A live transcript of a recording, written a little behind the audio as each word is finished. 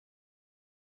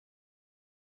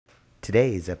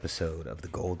Today's episode of the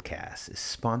GoldCast is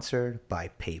sponsored by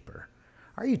paper.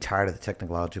 Are you tired of the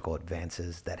technological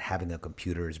advances that having a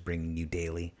computer is bringing you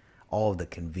daily? All of the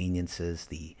conveniences,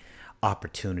 the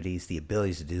opportunities, the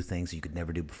abilities to do things you could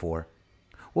never do before?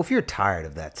 Well, if you're tired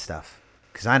of that stuff,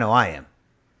 because I know I am,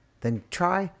 then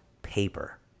try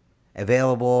paper.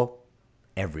 Available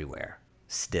everywhere,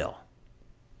 still.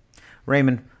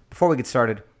 Raymond, before we get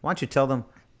started, why don't you tell them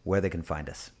where they can find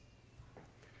us?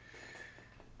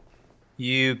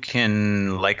 You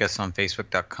can like us on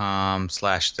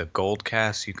Facebook.com/The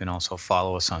GoldCast. You can also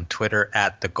follow us on Twitter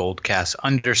at The GoldCast_,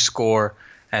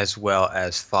 as well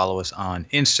as follow us on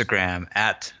Instagram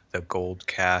at The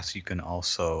GoldCast. You can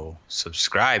also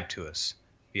subscribe to us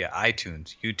via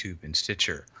iTunes, YouTube, and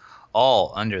Stitcher,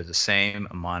 all under the same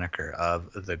moniker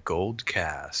of The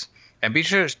GoldCast. And be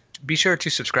sure to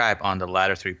subscribe on the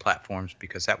latter three platforms,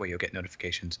 because that way you'll get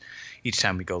notifications each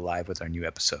time we go live with our new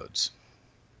episodes.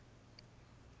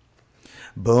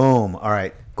 Boom. All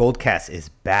right. GoldCast is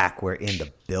back. We're in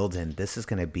the building. This is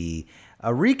going to be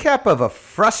a recap of a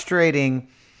frustrating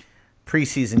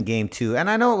preseason game 2. And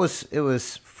I know it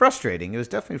was frustrating. It was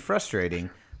definitely frustrating.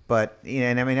 But,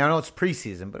 and I mean, I know it's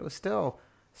preseason, but it was still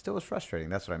was frustrating.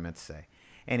 That's what I meant to say.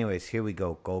 Anyways, here we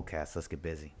go. GoldCast. Let's get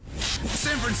busy.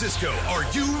 San Francisco, are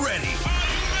you ready?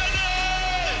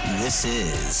 This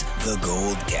is the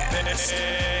GoldCast.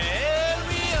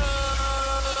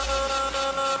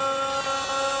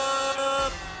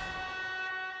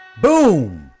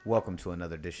 Boom! Welcome to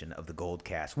another edition of the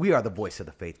GoldCast. We are the voice of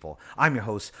the faithful. I'm your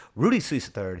host, Rudy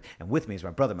Solis III, and with me is my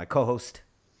brother, my co-host,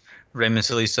 Raymond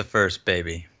Solis the first,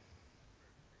 baby.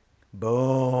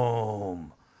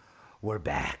 Boom! We're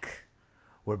back.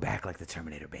 We're back like the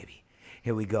Terminator, baby.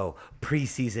 Here we go.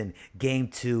 Preseason game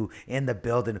 2 in the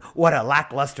building. What a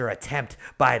lackluster attempt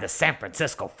by the San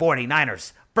Francisco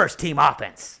 49ers first team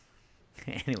offense.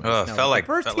 Anyways, it felt like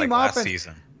last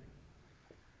season.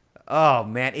 Oh,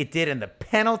 man, it did. And the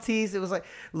penalties, it was like,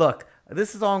 look,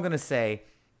 this is all I'm going to say.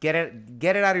 Get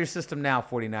it out of your system now,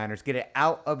 49ers. Get it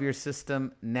out of your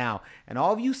system now. And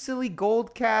all of you silly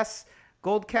GoldCast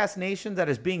Nation that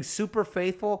is being super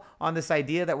faithful on this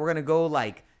idea that we're going to go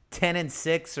like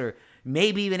 10-6 or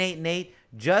maybe even 8-8,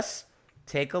 just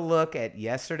take a look at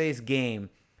yesterday's game.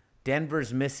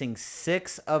 Denver's missing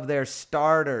 6 of their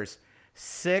starters.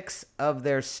 6 of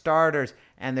their starters,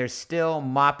 and they're still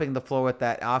mopping the floor with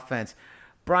that offense.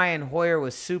 Brian Hoyer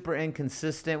was super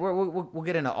inconsistent. We'll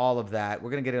get into all of that. We're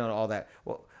going to get into all that.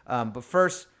 Well, but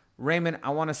first, Raymond,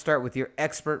 I want to start with your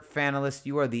expert fanalist.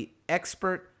 You are the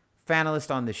expert fanalist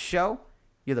on the show.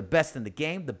 You're the best in the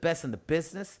game, the best in the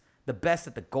business, the best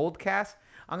at the GoldCast.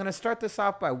 I'm going to start this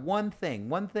off by one thing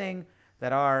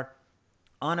that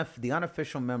the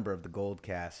unofficial member of the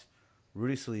GoldCast,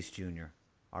 Rudy Solis Jr.,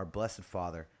 our blessed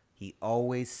father, he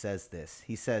always says this.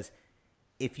 He says,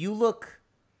 if you look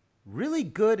really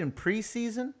good in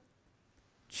preseason,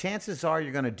 chances are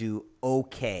you're going to do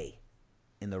okay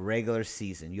in the regular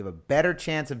season. You have a better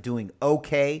chance of doing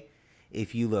okay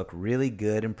if you look really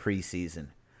good in preseason.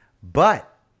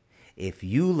 But if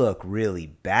you look really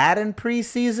bad in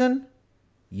preseason,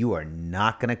 you are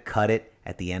not going to cut it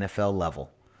at the NFL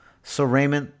level. So,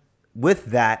 Raymond, with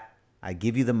that, I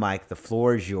give you the mic. The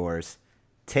floor is yours.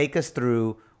 Take us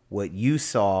through what you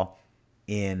saw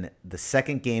in the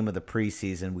second game of the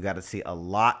preseason. We got to see a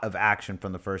lot of action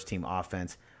from the first team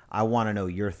offense. I want to know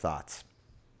your thoughts.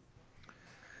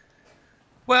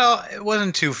 Well, it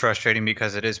wasn't too frustrating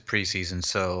because it is preseason,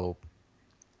 so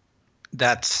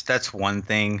that's one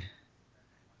thing.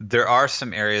 There are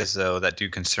some areas, though, that do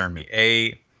concern me.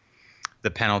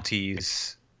 The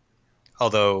penalties,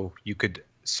 although you could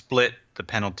split the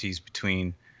penalties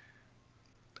between –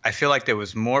 I feel like there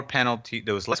was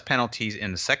less penalties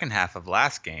in the second half of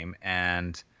last game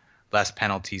and less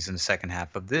penalties in the second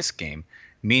half of this game,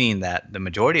 meaning that the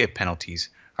majority of penalties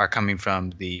are coming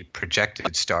from the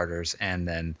projected starters and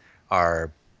then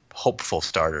our hopeful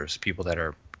starters, people that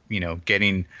are,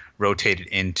 getting rotated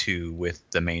into with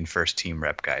the main first team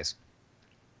rep guys.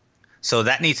 So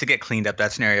that needs to get cleaned up.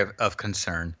 That's an area of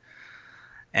concern.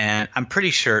 And I'm pretty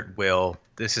sure it will.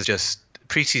 This is just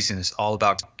preseason is all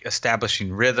about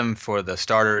establishing rhythm for the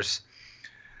starters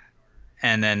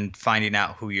and then finding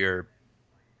out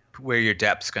where your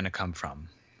depth's going to come from.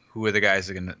 Who are the guys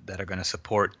that are going to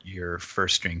support your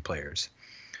first string players?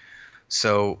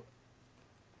 So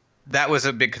that was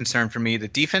a big concern for me. The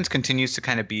defense continues to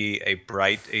kind of be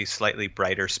a slightly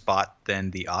brighter spot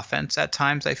than the offense at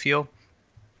times, I feel.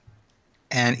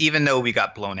 And even though we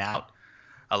got blown out,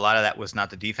 a lot of that was not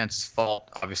the defense's fault.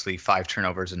 Obviously, 5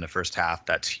 turnovers in the first half,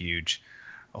 that's huge.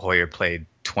 Hoyer played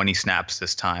 20 snaps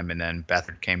this time, and then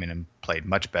Beathard came in and played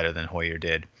much better than Hoyer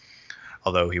did.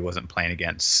 Although he wasn't playing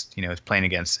against, he was playing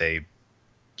against a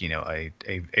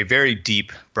very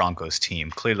deep Broncos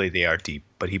team. Clearly they are deep,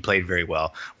 but he played very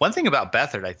well. One thing about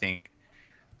Beathard, I think,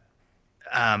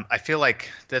 I feel like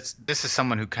this is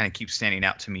someone who kind of keeps standing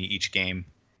out to me each game.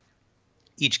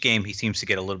 Each game he seems to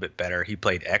get a little bit better. He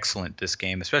played excellent this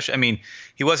game, especially. I mean,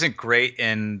 he wasn't great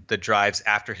in the drives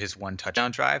after his one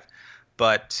touchdown drive,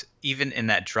 but even in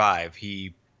that drive,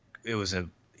 he was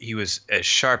as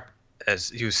sharp as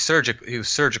he was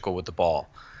surgical with the ball.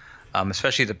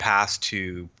 Especially the pass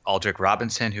to Aldrick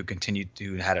Robinson, who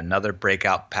had another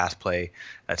breakout pass play.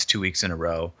 That's 2 weeks in a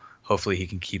row. Hopefully he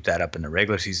can keep that up in the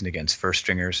regular season against first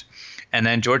stringers. And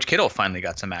then George Kittle finally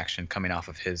got some action coming off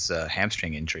of his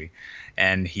hamstring injury.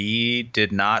 And he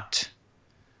did not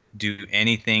do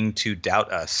anything to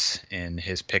doubt us in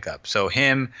his pickup. So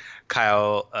him,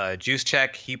 Kyle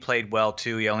Juszczyk, he played well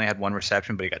too. He only had one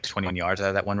reception, but he got 21 yards out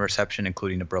of that one reception,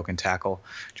 including a broken tackle.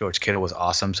 George Kittle was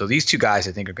awesome. So these two guys,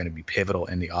 I think, are going to be pivotal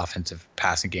in the offensive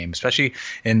passing game, especially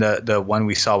in the one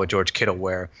we saw with George Kittle,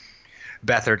 where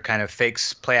Beathard kind of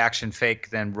fakes play action fake,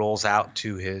 then rolls out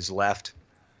to his left,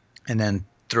 and then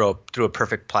threw a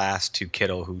perfect pass to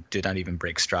Kittle, who did not even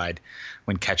break stride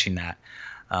when catching that.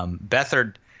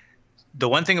 Beathard. The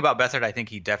one thing about Beathard I think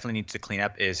he definitely needs to clean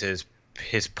up is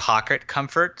his pocket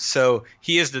comfort. So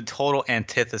he is the total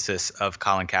antithesis of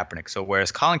Colin Kaepernick. So whereas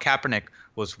Colin Kaepernick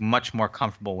was much more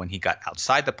comfortable when he got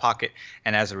outside the pocket,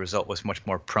 and as a result was much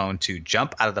more prone to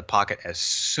jump out of the pocket as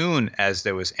soon as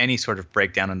there was any sort of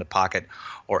breakdown in the pocket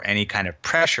or any kind of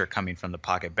pressure coming from the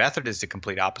pocket, Beathard is the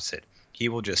complete opposite. He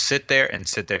will just sit there and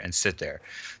sit there and sit there.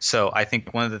 So I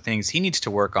think one of the things he needs to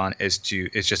work on is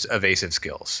just evasive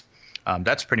skills.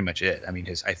 That's pretty much it. I mean,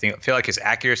 I feel like his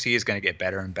accuracy is going to get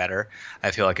better and better.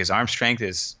 I feel like his arm strength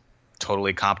is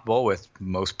totally comparable with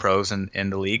most pros in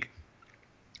the league,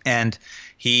 and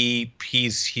he's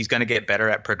going to get better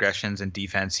at progressions and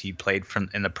defense. He played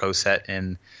in the pro set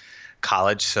in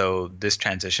college, so this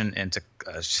transition into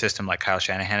a system like Kyle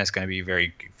Shanahan is going to be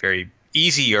very, very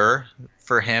easier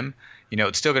for him.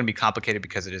 It's still going to be complicated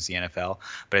because it is the NFL,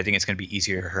 but I think it's going to be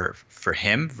easier for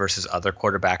him versus other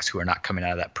quarterbacks who are not coming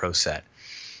out of that pro set.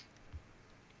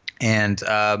 And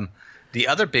the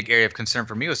other big area of concern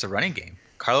for me was the running game.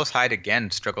 Carlos Hyde,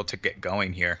 again, struggled to get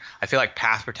going here. I feel like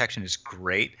pass protection is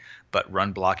great, but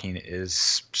run blocking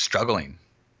is struggling.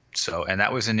 And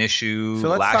that was an issue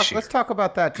last year. Let's talk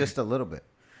about that just a little bit.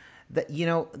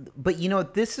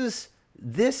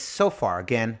 This so far,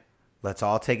 again, let's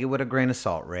all take it with a grain of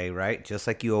salt, Ray, right? Just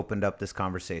like you opened up this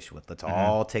conversation with. Let's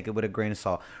all take it with a grain of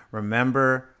salt.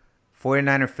 Remember,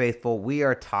 49er faithful, we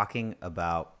are talking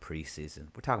about preseason.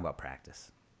 We're talking about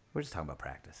practice. We're just talking about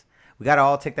practice. We got to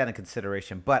all take that into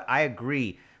consideration. But I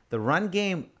agree, the run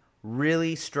game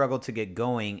really struggled to get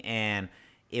going. And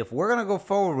if we're going to go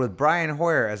forward with Brian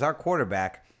Hoyer as our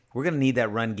quarterback, we're going to need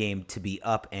that run game to be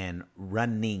up and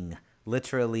running,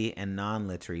 literally and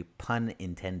non-literally, pun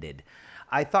intended.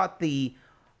 I thought the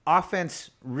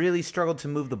offense really struggled to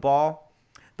move the ball.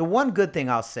 The one good thing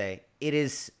I'll say,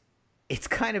 it's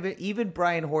kind of even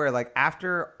Brian Hoyer, like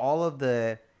after all of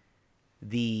the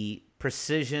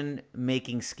precision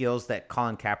making skills that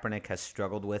Colin Kaepernick has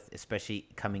struggled with, especially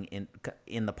coming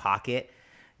in the pocket,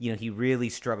 he really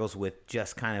struggles with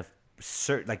just kind of,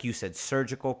 like you said,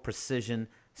 surgical precision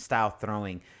style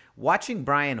throwing. Watching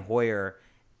Brian Hoyer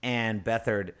and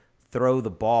Beathard throw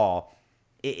the ball,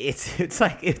 it's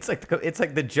like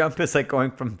the jump is like going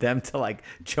from them to like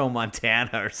Joe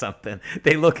Montana or something.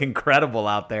 They look incredible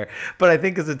out there, but I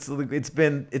think because it's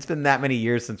been that many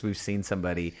years since we've seen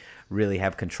somebody really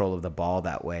have control of the ball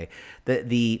that way.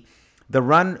 The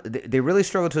run, they really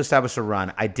struggled to establish a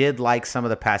run. I did like some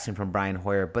of the passing from Brian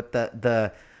Hoyer, but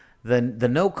the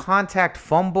no contact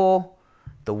fumble,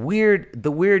 the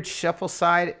weird shuffle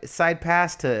side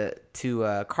pass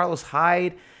to Carlos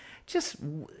Hyde. Just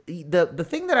the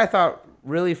thing that I thought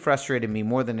really frustrated me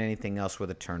more than anything else were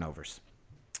the turnovers.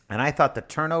 And I thought the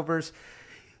turnovers,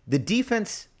 the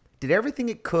defense did everything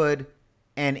it could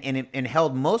and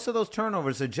held most of those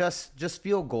turnovers to just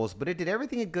field goals, but it did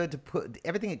everything it could to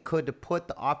put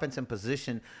the offense in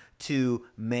position to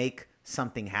make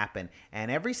something happen.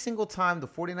 And every single time the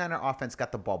 49er offense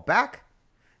got the ball back,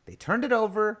 they turned it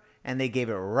over and they gave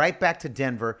it right back to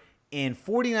Denver in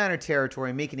 49er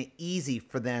territory, making it easy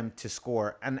for them to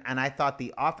score. And I thought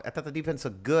the defense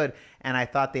looked good, and I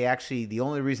thought the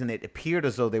only reason it appeared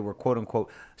as though they were quote unquote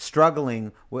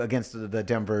struggling against the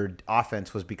Denver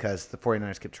offense was because the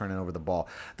 49ers kept turning over the ball.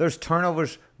 Those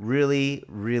turnovers really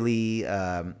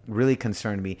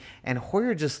concerned me, and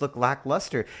Hoyer just looked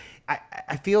lackluster.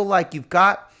 I feel like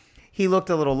he looked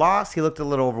a little lost. He looked a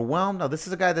little overwhelmed. Now, this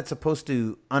is a guy that's supposed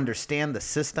to understand the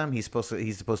system. He's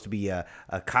supposed to be a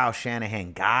Kyle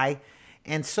Shanahan guy.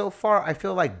 And so far, I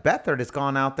feel like Beathard has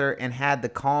gone out there and had the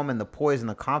calm and the poise and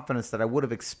the confidence that I would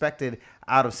have expected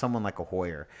out of someone like a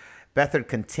Hoyer. Beathard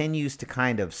continues to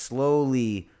kind of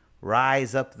slowly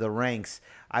rise up the ranks.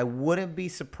 I wouldn't be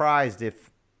surprised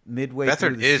if midway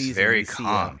through the season, Beathard is very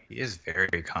calm. He is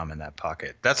very calm in that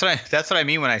pocket. That's what I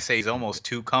mean when I say he's almost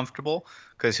too comfortable,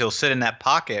 because he'll sit in that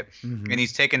pocket and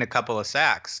he's taken a couple of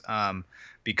sacks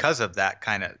because of that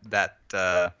kind of that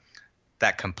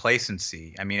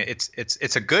complacency. I mean,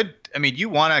 it's a good. I mean, you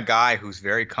want a guy who's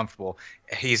very comfortable.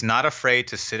 He's not afraid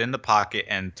to sit in the pocket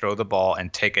and throw the ball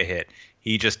and take a hit.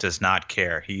 He just does not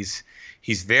care. He's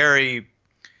very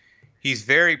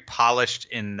polished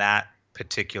in that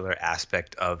particular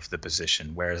aspect of the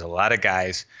position, whereas a lot of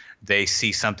guys, they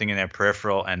see something in their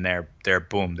peripheral and they're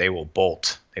boom, they will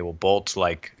bolt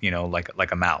like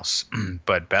a mouse.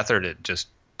 But Beathard, it just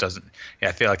doesn't. Yeah,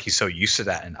 I feel like he's so used to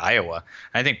that in Iowa.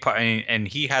 I think and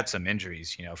he had some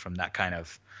injuries, from that kind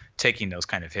of taking those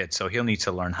kind of hits, so he'll need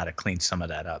to learn how to clean some of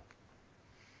that up.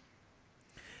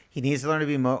 He needs to learn to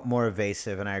be more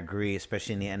evasive, and I agree,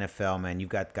 especially in the NFL, man. You've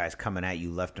got guys coming at you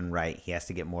left and right. He has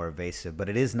to get more evasive. But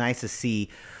it is nice to see.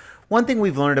 One thing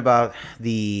we've learned about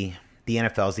the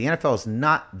NFL is the NFL is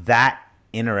not that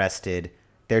interested.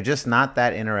 They're just not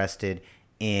that interested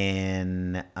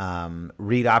in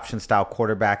read option style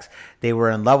quarterbacks. They were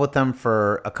in love with them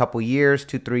for a couple years,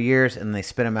 2-3 years, and they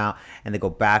spit them out, and they go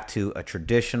back to a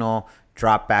traditional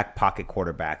drop back pocket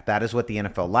quarterback. That is what the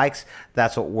NFL likes.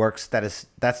 That's what works. That's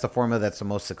the formula that's the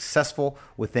most successful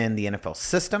within the NFL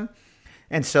system.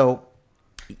 And so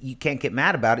you can't get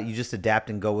mad about it. You just adapt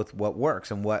and go with what works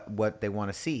and what they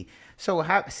want to see. So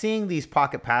seeing these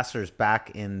pocket passers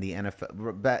back in the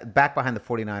NFL, back behind the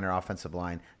 49er offensive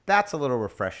line, that's a little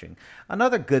refreshing.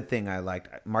 Another good thing I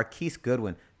liked, Marquise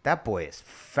Goodwin. That boy is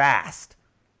fast.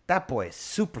 That boy is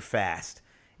super fast.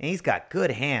 And he's got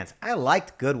good hands. I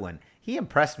liked Goodwin. He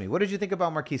impressed me. What did you think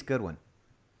about Marquise Goodwin?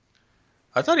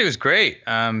 I thought he was great.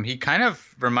 He kind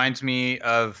of reminds me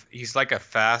of,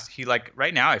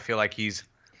 right now I feel like he's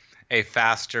a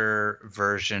faster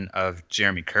version of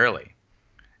Jeremy Curley.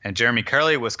 And Jeremy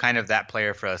Curley was kind of that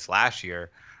player for us last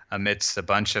year amidst a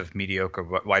bunch of mediocre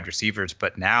wide receivers.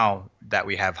 But now that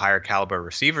we have higher caliber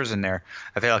receivers in there,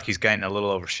 I feel like he's getting a little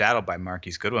overshadowed by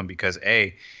Marquise Goodwin because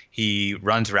he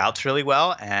runs routes really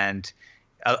well. And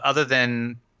other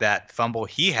than that fumble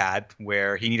he had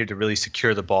where he needed to really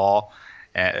secure the ball,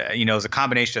 it was a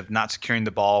combination of not securing the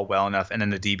ball well enough, and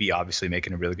then the DB obviously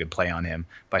making a really good play on him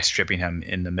by stripping him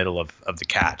in the middle of the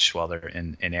catch while they're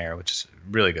in air, which is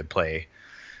a really good play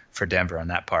for Denver on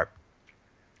that part.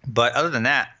 But other than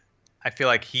that, I feel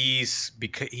like he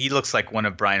looks like one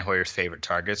of Brian Hoyer's favorite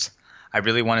targets. I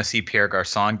really want to see Pierre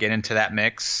Garçon get into that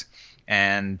mix,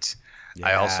 and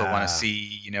I also want to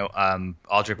see,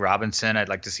 Aldrick Robinson. I'd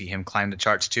like to see him climb the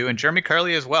charts too, and Jeremy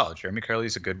Curley as well. Jeremy Curley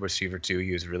is a good receiver too.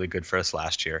 He was really good for us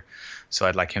last year, so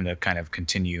I'd like him to kind of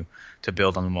continue to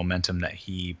build on the momentum that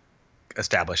he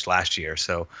established last year.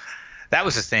 So that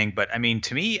was the thing. But to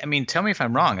me, tell me if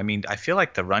I'm wrong. I feel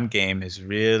like the run game is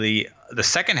really the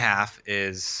second half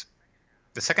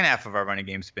of our running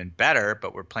game has been better,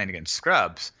 but we're playing against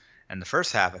scrubs. And the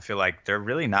first half, I feel like they're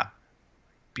really not,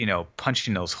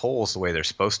 punching those holes the way they're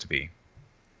supposed to be.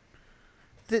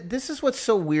 This is what's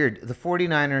so weird. The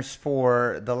 49ers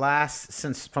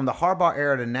from the Harbaugh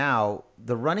era to now,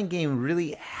 the running game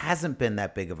really hasn't been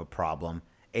that big of a problem.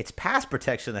 It's pass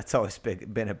protection that's always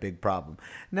been a big problem.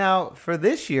 Now, for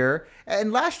this year,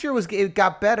 and last year it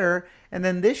got better, and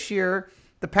then this year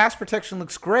the pass protection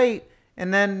looks great,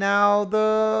 and then now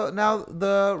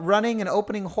the running and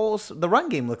opening holes, the run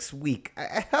game looks weak.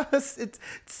 Why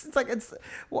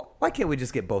can't we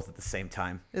just get both at the same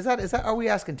time? Are we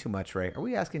asking too much, Ray? Are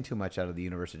we asking too much out of the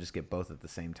universe to just get both at the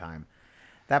same time?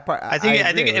 That part, I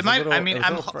think it might.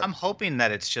 I'm hoping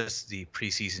that it's just the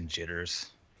preseason jitters.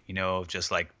 Just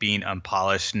like being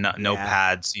unpolished, no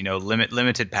pads,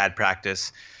 limited pad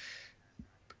practice,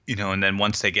 and then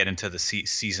once they get into the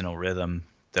seasonal rhythm,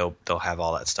 they'll have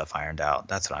all that stuff ironed out.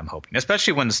 That's what I'm hoping,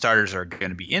 especially when the starters are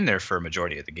going to be in there for a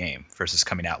majority of the game versus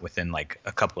coming out within like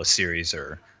a couple of series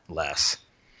or less.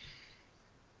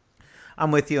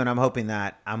 I'm with you, and I'm hoping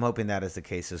that is the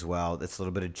case as well. It's a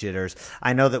little bit of jitters.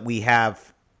 I know that we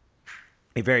have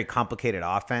a very complicated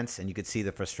offense, and you could see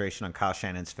the frustration on Kyle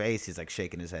Shanahan's face. He's like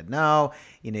shaking his head. No,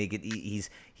 he's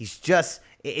just.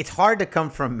 It's hard to come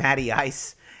from Matty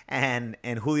Ice and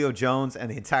Julio Jones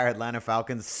and the entire Atlanta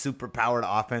Falcons super powered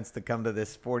offense to come to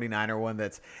this 49er one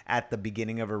that's at the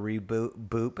beginning of a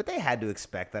reboot. But they had to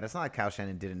expect that. It's not like Kyle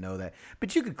Shanahan didn't know that.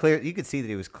 But you could see that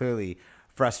he was clearly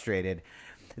frustrated.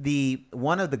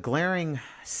 One of the glaring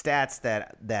stats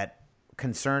that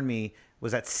concerned me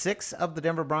was that 6 of the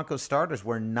Denver Broncos starters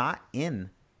were not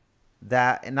in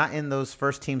those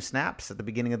first team snaps at the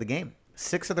beginning of the game.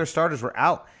 6 of their starters were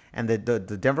out, and the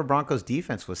Denver Broncos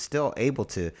defense was still able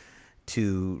to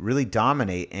really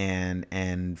dominate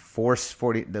and force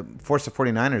the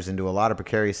 49ers into a lot of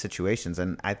precarious situations.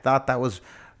 And I thought that was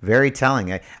very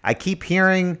telling. I keep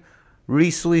hearing Rudy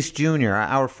Solis Jr.,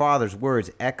 our father's words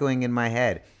echoing in my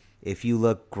head. If you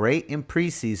look great in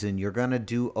preseason, you're going to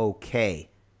do okay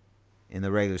in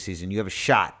the regular season. You have a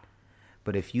shot.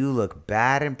 But if you look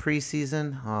bad in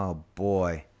preseason, oh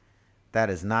boy, that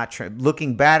is not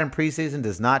looking bad in preseason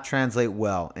does not translate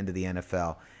well into the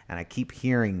NFL. And I keep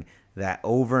hearing that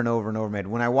over and over and over. Man,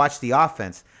 when I watch the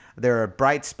offense, there are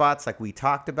bright spots like we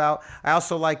talked about. I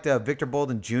also liked Victor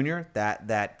Bolden Jr.,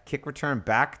 that kick return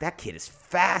back. That kid is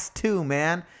fast too,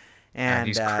 man. And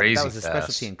he's crazy that was a fast.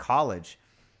 specialty in college.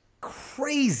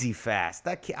 Crazy fast.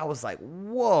 That kid, I was like,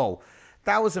 whoa.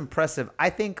 That was impressive.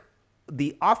 I think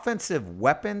the offensive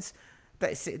weapons,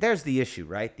 there's the issue,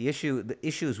 right? The issue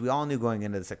is we all knew going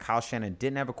into this that Kyle Shanahan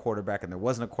didn't have a quarterback and there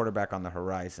wasn't a quarterback on the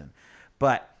horizon.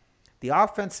 But the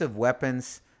offensive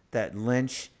weapons that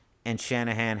Lynch and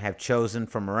Shanahan have chosen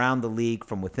from around the league,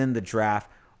 from within the draft,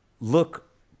 look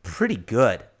pretty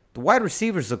good. The wide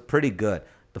receivers look pretty good.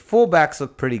 The fullbacks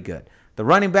look pretty good. The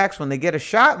running backs, when they get a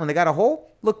shot, when they got a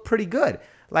hole, look pretty good.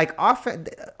 Like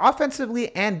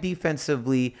offensively and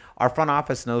defensively, our front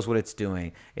office knows what it's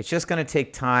doing. It's just going to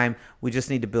take time. We just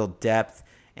need to build depth,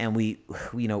 and we're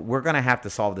going to have to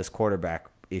solve this quarterback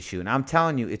issue. And I'm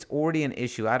telling you, it's already an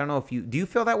issue. I don't know if do you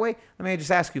feel that way? Let me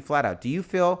just ask you flat out. Do you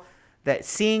feel that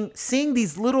seeing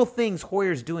these little things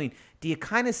Hoyer's doing, do you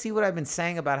kind of see what I've been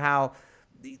saying about how,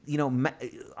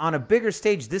 on a bigger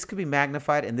stage, this could be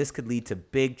magnified and this could lead to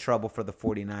big trouble for the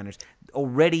 49ers?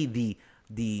 Already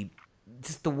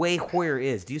just the way Hoyer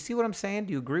is. Do you see what I'm saying?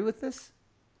 Do you agree with this?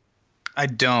 I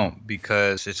don't,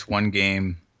 because it's one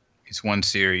game, it's one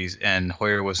series, and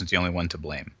Hoyer wasn't the only one to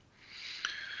blame.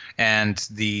 And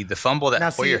the fumble that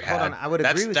Hoyer had, hold on, I would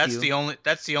agree with you.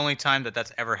 That's the only time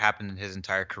that's ever happened in his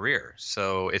entire career.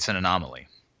 So it's an anomaly.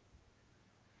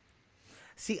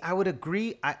 See, I would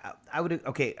agree. I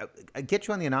get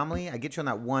you on the anomaly. I get you on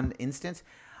that one instance.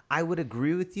 I would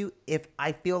agree with you if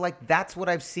I feel like that's what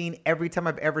I've seen every time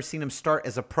I've ever seen him start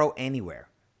as a pro anywhere.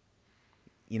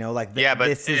 I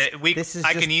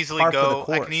can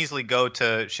easily go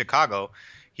to Chicago.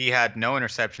 He had no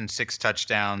interceptions, 6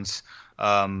 touchdowns,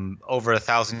 over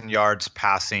 1,000 yards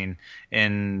passing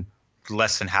in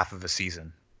less than half of a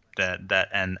season. And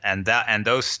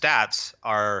those stats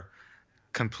are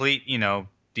complete,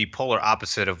 the polar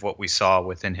opposite of what we saw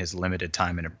within his limited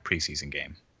time in a preseason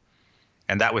game.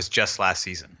 And that was just last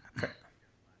season.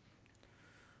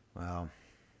 Well,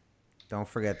 don't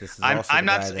forget this is also the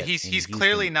guy that he's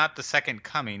clearly not the second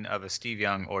coming of a Steve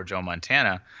Young or Joe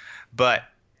Montana, but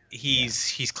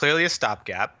he's clearly a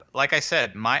stopgap. Like I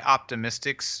said, my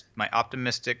optimistic,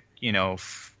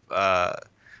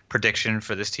 prediction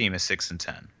for this team is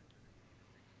 6-10.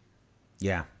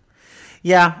 Yeah.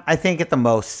 Yeah, I think at the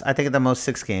most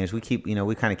 6 games. We keep,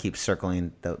 we kind of keep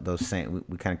circling those same.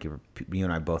 We kind of keep. You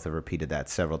and I both have repeated that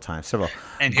several times.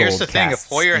 And here's the thing: if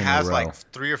Hoyer has like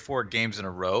 3 or 4 games in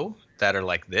a row that are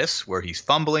like this, where he's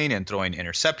fumbling and throwing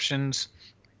interceptions,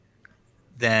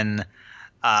 then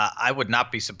I would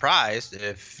not be surprised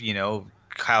if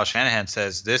Kyle Shanahan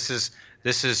says this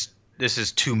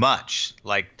is too much.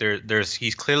 Like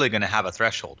he's clearly going to have a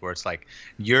threshold where it's like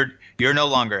you're no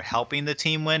longer helping the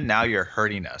team win. Now you're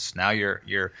hurting us. Now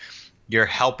you're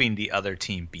helping the other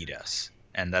team beat us,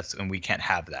 and we can't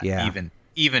have that. Yeah.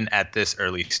 Even at this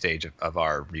early stage of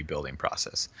our rebuilding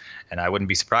process. And I wouldn't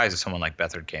be surprised if someone like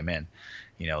Beathard came in,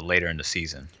 later in the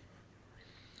season.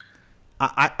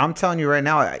 I'm telling you right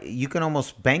now, you can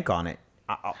almost bank on it.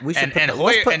 We should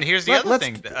and here's the other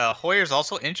thing. Hoyer's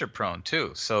also injury prone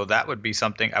too, so that would be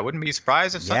something. I wouldn't be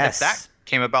surprised if that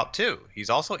came about too. He's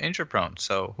also injury prone,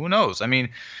 so who knows? I mean,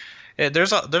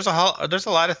 there's a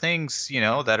lot of things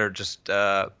that are just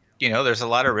there's a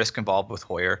lot of risk involved with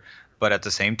Hoyer, but at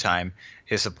the same time,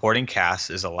 his supporting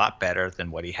cast is a lot better than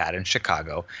what he had in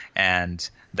Chicago, and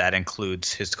that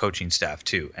includes his coaching staff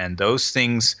too. And those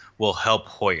things will help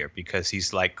Hoyer because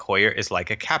Hoyer is like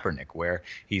a Kaepernick, where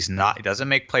he doesn't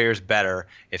make players better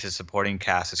if his supporting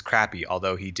cast is crappy,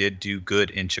 although he did do good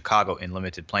in Chicago in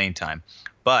limited playing time.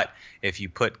 But if you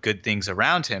put good things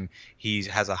around him, he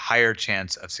has a higher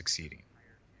chance of succeeding.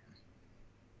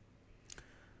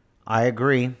 I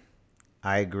agree.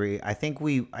 I think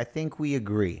we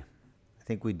agree. I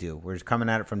think we do. We're just coming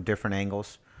at it from different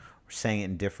angles. We're saying it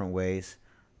in different ways,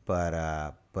 but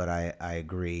I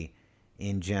agree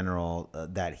in general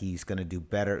that he's going to do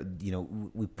better. You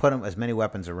know, we put him as many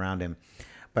weapons around him,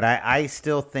 but I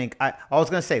still think I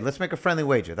was going to say let's make a friendly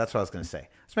wager. That's what I was going to say.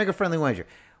 Let's make a friendly wager.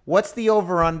 What's the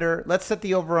over/under? Let's set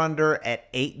the over/under at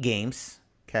 8 games.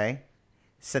 Okay,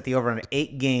 set the over/under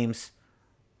 8 games.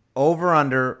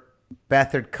 Over/under.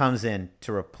 Beathard comes in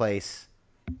to replace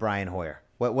Brian Hoyer.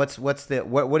 What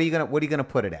are you gonna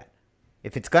put it at?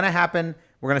 If it's gonna happen,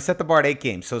 we're gonna set the bar at 8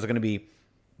 games. So is it gonna be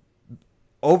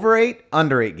over 8,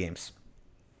 under 8 games?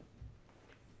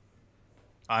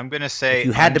 I'm gonna say if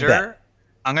you had under. To bet.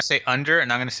 I'm gonna say under,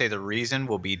 and I'm gonna say the reason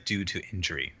will be due to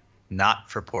injury,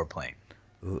 not for poor playing.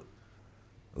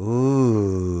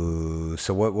 Ooh.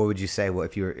 So what would you say? Well,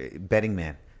 if you were betting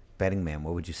man,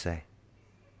 what would you say?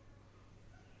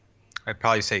 I'd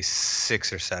probably say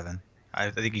 6 or 7.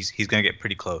 I think he's going to get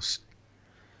pretty close.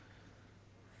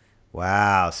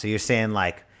 Wow. So you're saying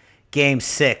like game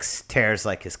 6 tears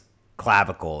like his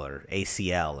clavicle or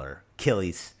ACL or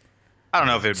Achilles. I don't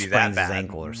know if it would be that bad. His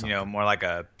ankle or something. You know, more like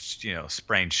a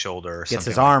sprained shoulder or something. Gets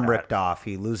his arm ripped off.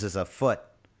 He loses a foot.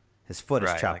 His foot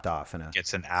is chopped off in a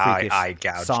gets an eye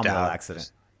gouged sawmill out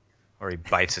accident. Or he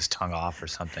bites his tongue off or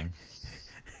something.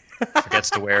 Forgets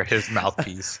to wear his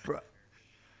mouthpiece.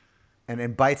 And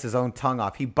then bites his own tongue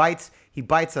off. He bites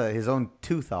his own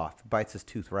tooth off. Bites his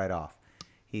tooth right off.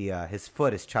 His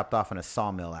foot is chopped off in a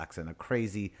sawmill accident. A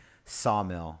crazy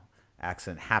sawmill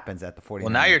accident happens at the 49ers. Well,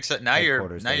 now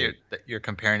you're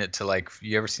comparing it to, like,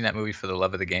 you ever seen that movie For the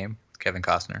Love of the Game? Kevin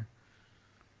Costner.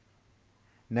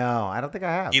 No, I don't think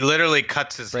I have. He literally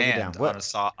cuts his hand on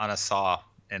a saw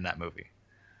in that movie.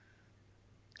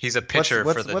 He's a pitcher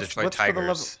for the Detroit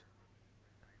Tigers.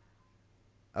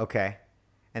 Okay.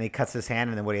 And he cuts his hand,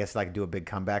 and then what, he has to like do a big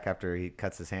comeback after he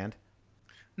cuts his hand?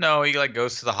 No, he like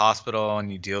goes to the hospital and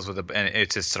he deals with it, and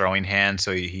it's his throwing hand,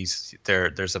 so he's there.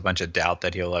 There's a bunch of doubt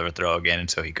that he'll ever throw again, and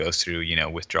so he goes through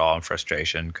withdrawal and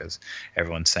frustration because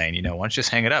everyone's saying, why don't you just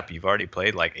hang it up? You've already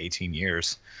played like 18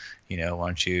 years, why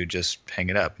don't you just hang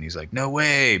it up? And he's like, no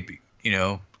way,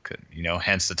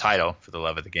 hence the title For the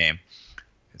Love of the Game,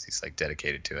 because he's like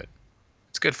dedicated to it.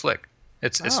 It's a good flick.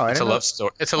 It's a love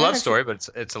story. It's a love story, but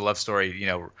it's a love story,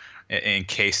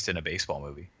 encased in a baseball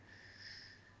movie.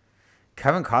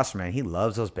 Kevin Costner, man, he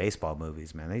loves those baseball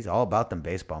movies, man. He's all about them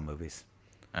baseball movies.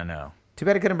 I know. Too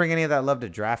bad he couldn't bring any of that love to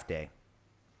draft day.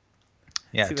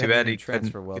 Yeah, too bad he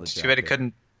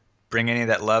couldn't bring any of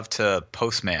that love to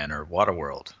Postman or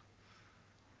Waterworld.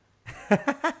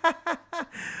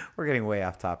 We're getting way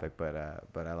off topic, but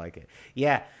I like it.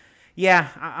 Yeah.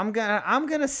 I'm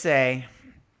gonna say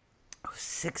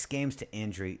 6 games to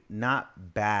injury,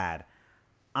 not bad.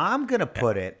 I'm gonna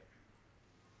put it.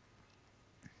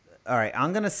 All right,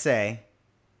 I'm gonna say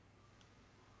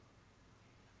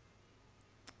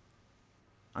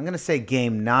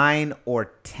game 9 or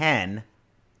 10.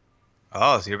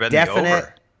 Oh, so you're betting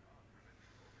over.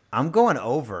 I'm going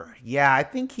over. Yeah, I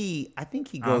think he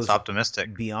goes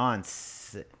optimistic beyond.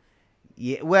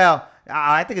 Yeah, well,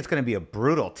 I think it's going to be a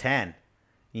brutal 10.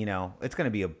 It's going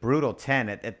to be a brutal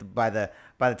 10. By the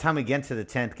time we get to the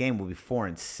 10th game, we'll be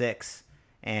 4-6,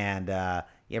 and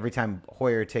every time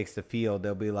Hoyer takes the field,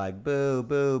 they'll be like boo,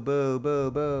 boo, boo,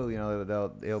 boo,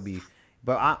 boo. They'll be.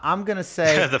 But I'm going to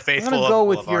say the faithful I'm going to go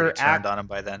with have your turned on him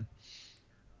by then.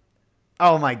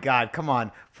 Oh, my God. Come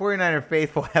on. 49er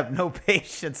faithful have no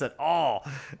patience at all.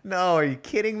 No, are you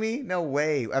kidding me? No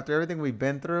way. After everything we've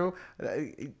been through,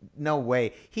 no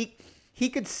way. He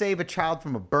could save a child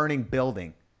from a burning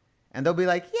building, and they'll be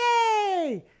like,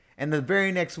 yay! And the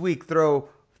very next week, throw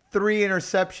 3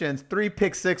 interceptions, 3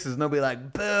 pick sixes, and they'll be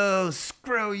like, boo,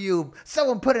 screw you.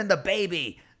 Someone put in the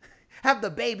baby. Have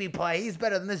the baby play. He's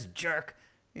better than this jerk.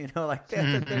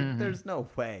 There's no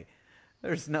way.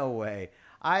 There's no way.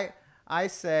 I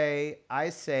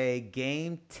say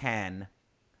game 10,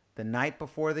 the night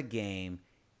before the game,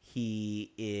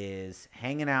 he is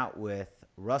hanging out with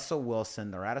Russell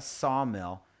Wilson. They're at a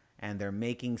sawmill, and they're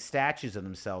making statues of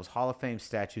themselves, Hall of Fame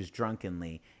statues,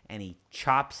 drunkenly, and he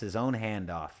chops his own hand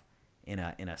off in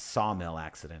a sawmill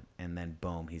accident, and then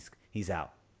boom, he's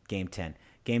out. Game 10.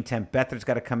 Game 10, Beathard's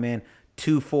got to come in,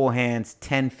 2 full hands,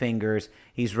 10 fingers.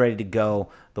 He's ready to go.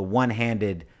 The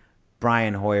one-handed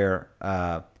Brian Hoyer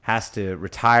has to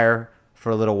retire for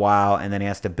a little while, and then he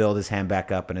has to build his hand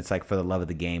back up, and it's like for the love of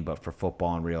the game, but for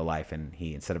football in real life, and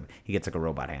he gets like a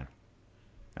robot hand.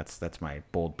 That's my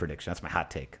bold prediction. That's my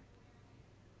hot take.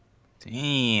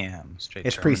 Damn. Straight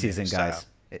It's preseason, guys.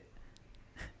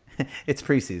 It's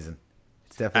preseason.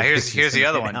 It's definitely here's the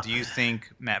other one. Do you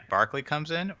think Matt Barkley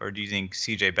comes in, or do you think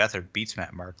C.J. Beathard beats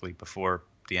Matt Barkley before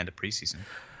the end of preseason?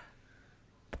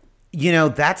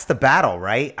 That's the battle,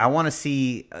 right? I want to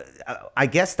see. I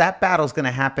guess that battle's going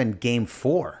to happen game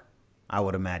 4, I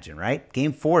would imagine, right?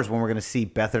 Game 4 is when we're going to see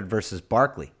Beathard versus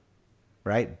Barkley,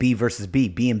 right? B versus B,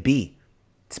 B and B,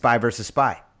 spy versus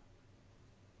spy.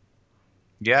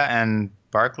 Yeah, and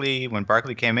when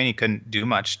Barkley came in, he couldn't do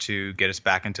much to get us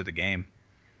back into the game.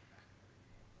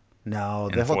 No,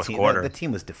 the whole team, the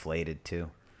team was deflated too.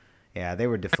 Yeah, they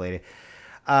were deflated.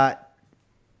 I'll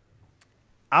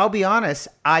be honest,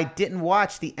 I didn't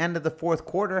watch the end of the fourth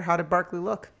quarter. How did Barkley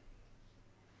look?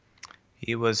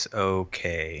 He was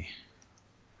okay.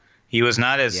 He was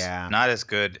not as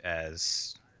good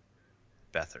as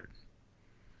Beathard.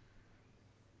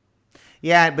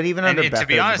 Yeah, but even under Beathard, to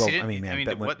be honest,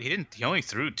 he only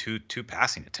threw two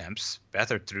passing attempts.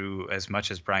 Beathard threw as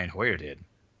much as Brian Hoyer did.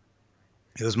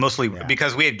 It was mostly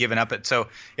because we had given up it. So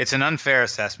it's an unfair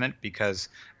assessment because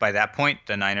by that point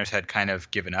the Niners had kind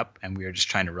of given up and we were just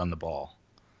trying to run the ball.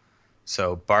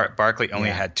 So Barkley only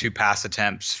had 2 pass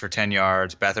attempts for 10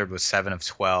 yards. Beathard was 7 of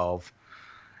 12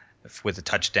 with a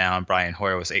touchdown. Brian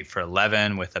Hoyer was 8 for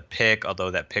 11 with a pick,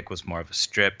 although that pick was more of a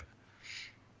strip.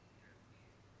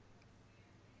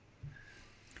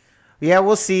 Yeah,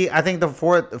 we'll see. I think the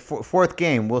fourth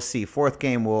game, we'll see. Fourth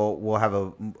game, we'll have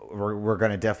we're going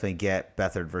to definitely get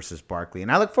Beathard versus Barkley,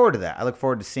 and I look forward to that. I look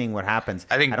forward to seeing what happens.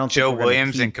 I think Joe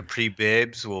Williams and Capri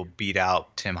Bibbs will beat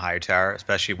out Tim Hightower,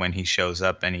 especially when he shows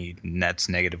up and he nets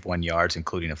 -1 yards,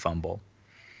 including a fumble.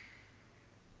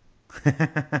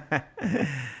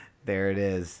 There it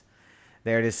is.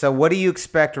 So what do you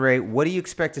expect, Ray? What do you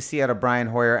expect to see out of Brian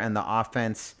Hoyer and the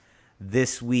offense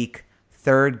this week?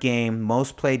 Third game,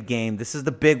 most played game. This is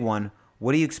the big one.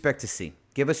 What do you expect to see?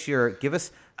 Give us.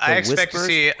 I expect to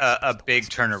see a big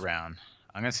turnaround.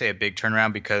 I'm going to say a big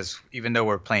turnaround because even though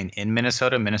we're playing in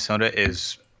Minnesota, Minnesota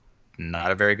is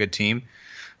not a very good team.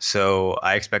 So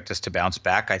I expect us to bounce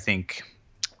back. I think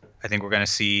we're going to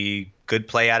see good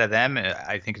play out of them.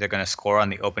 I think they're going to score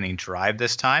on the opening drive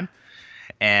this time.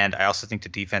 And I also think the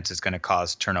defense is going to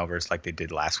cause turnovers like they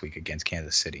did last week against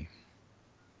Kansas City.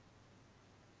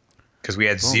 Because we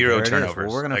had 0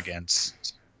 turnovers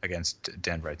against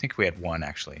Denver. I think we had 1,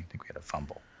 actually. I think we had a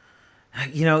fumble.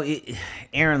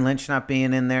 Aaron Lynch not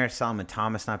being in there, Solomon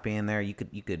Thomas not being there, you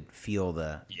could feel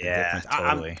the difference.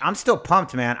 Totally. I'm still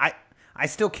pumped, man. I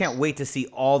still can't wait to see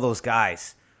all those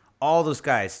guys. All those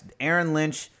guys. Aaron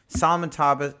Lynch, Solomon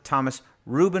Thomas,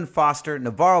 Reuben Foster,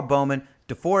 Navarro Bowman,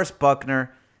 DeForest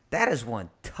Buckner. That is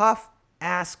one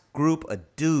tough-ass group of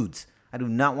dudes. I do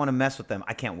not want to mess with them.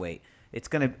 I can't wait.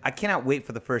 I cannot wait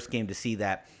for the first game to see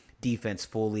that defense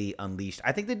fully unleashed.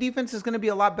 I think the defense is going to be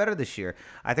a lot better this year.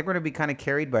 I think we're going to be kind of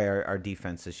carried by our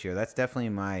defense this year. That's definitely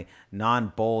my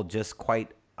non-bold, just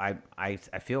quite I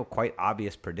feel quite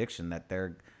obvious prediction that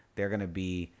they're going to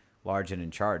be large and in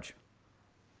charge.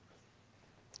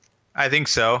 I think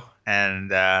so. And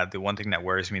the one thing that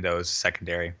worries me though is the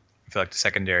secondary. I feel like the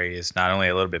secondary is not only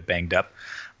a little bit banged up,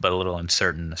 but a little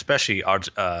uncertain, especially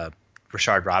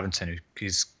Rashard Robinson,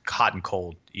 he's hot and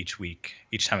cold each week.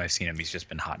 Each time I've seen him, he's just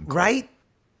been hot and cold. Right?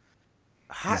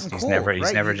 He's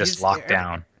never just locked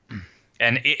down.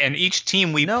 And each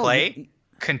team we play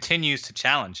continues to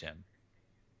challenge him.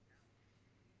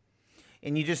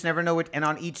 And you just never know what. And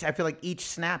I feel like each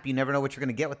snap, you never know what you're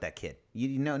going to get with that kid.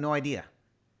 You know, no idea.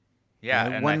 Yeah,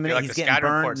 and 1 minute like he's getting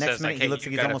burned, next minute he looks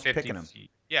like he's almost picking him.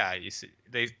 Yeah, you see,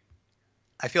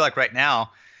 I feel like right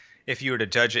now, if you were to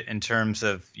judge it in terms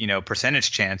of,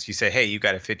 percentage chance, you say, hey, you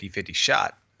got a 50-50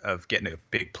 shot of getting a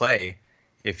big play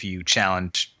if you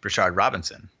challenge Rashard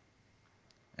Robinson.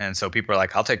 And so people are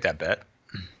like, I'll take that bet.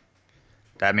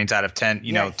 That means out of 10,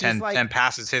 10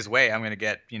 passes his way, I'm going to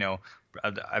get, I'm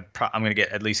going to get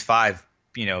at least 5,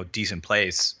 decent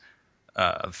plays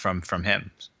from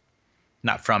him.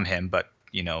 Not from him, but,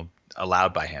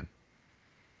 allowed by him.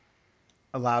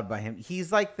 Allowed by him.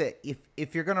 He's like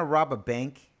if you're going to rob a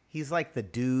bank, he's like the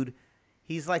dude.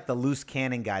 He's like the loose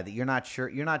cannon guy that you're not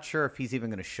sure if he's even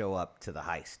going to show up to the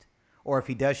heist. Or if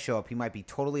he does show up, he might be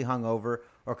totally hungover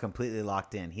or completely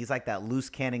locked in. He's like that loose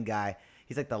cannon guy.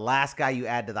 He's like the last guy you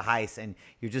add to the heist, and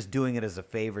you're just doing it as a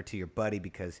favor to your buddy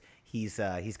because he's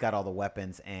got all the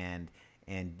weapons, and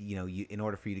you in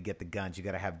order for you to get the guns, you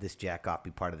got to have this jack off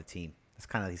be part of the team. He's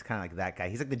kind of like that guy.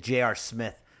 He's like the J.R.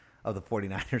 Smith of the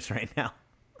 49ers right now.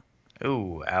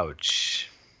 Oh, ouch.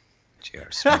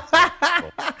 J.R. Smith.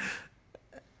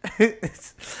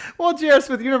 Well, J.R.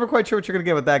 Smith, you're never quite sure what you're going to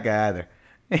get with that guy either.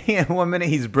 One minute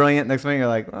he's brilliant, next minute you're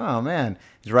like, oh man,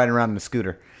 he's riding around in a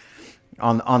scooter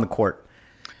on the court.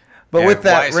 But with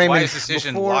that, Raymond, wise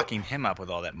decision locking him up with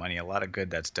all that money. A lot of good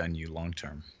that's done you long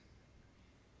term.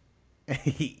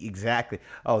 Exactly.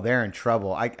 Oh, they're in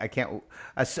trouble. I can't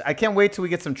wait till we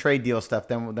get some trade deal stuff.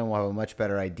 Then we'll have a much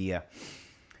better idea.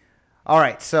 All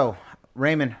right, so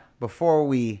Raymond, before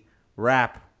we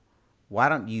wrap, why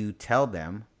don't you tell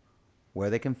them where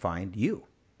they can find you?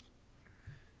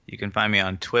 You can find me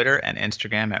on Twitter and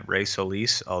Instagram at Ray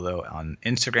Solis, although on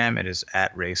Instagram it is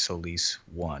at Ray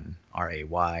Solis1,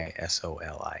 RAYSOLIS,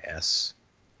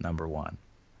 number 1.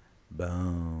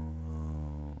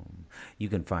 Boom. You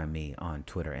can find me on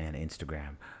Twitter and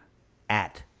Instagram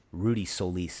at Rudy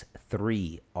Solis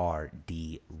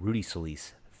 3RD, Rudy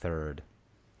Solis 3rd.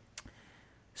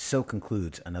 So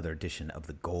concludes another edition of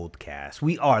the GoldCast.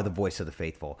 We are the voice of the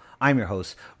faithful. I'm your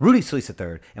host, Rudy Solis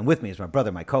III, and with me is my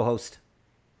brother, my co-host,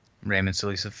 Raymond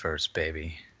Solis first,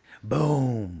 baby.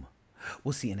 Boom.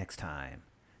 We'll see you next time.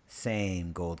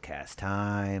 Same GoldCast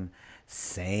time,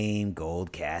 same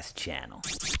GoldCast channel.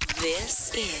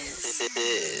 This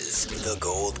is the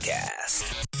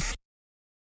GoldCast.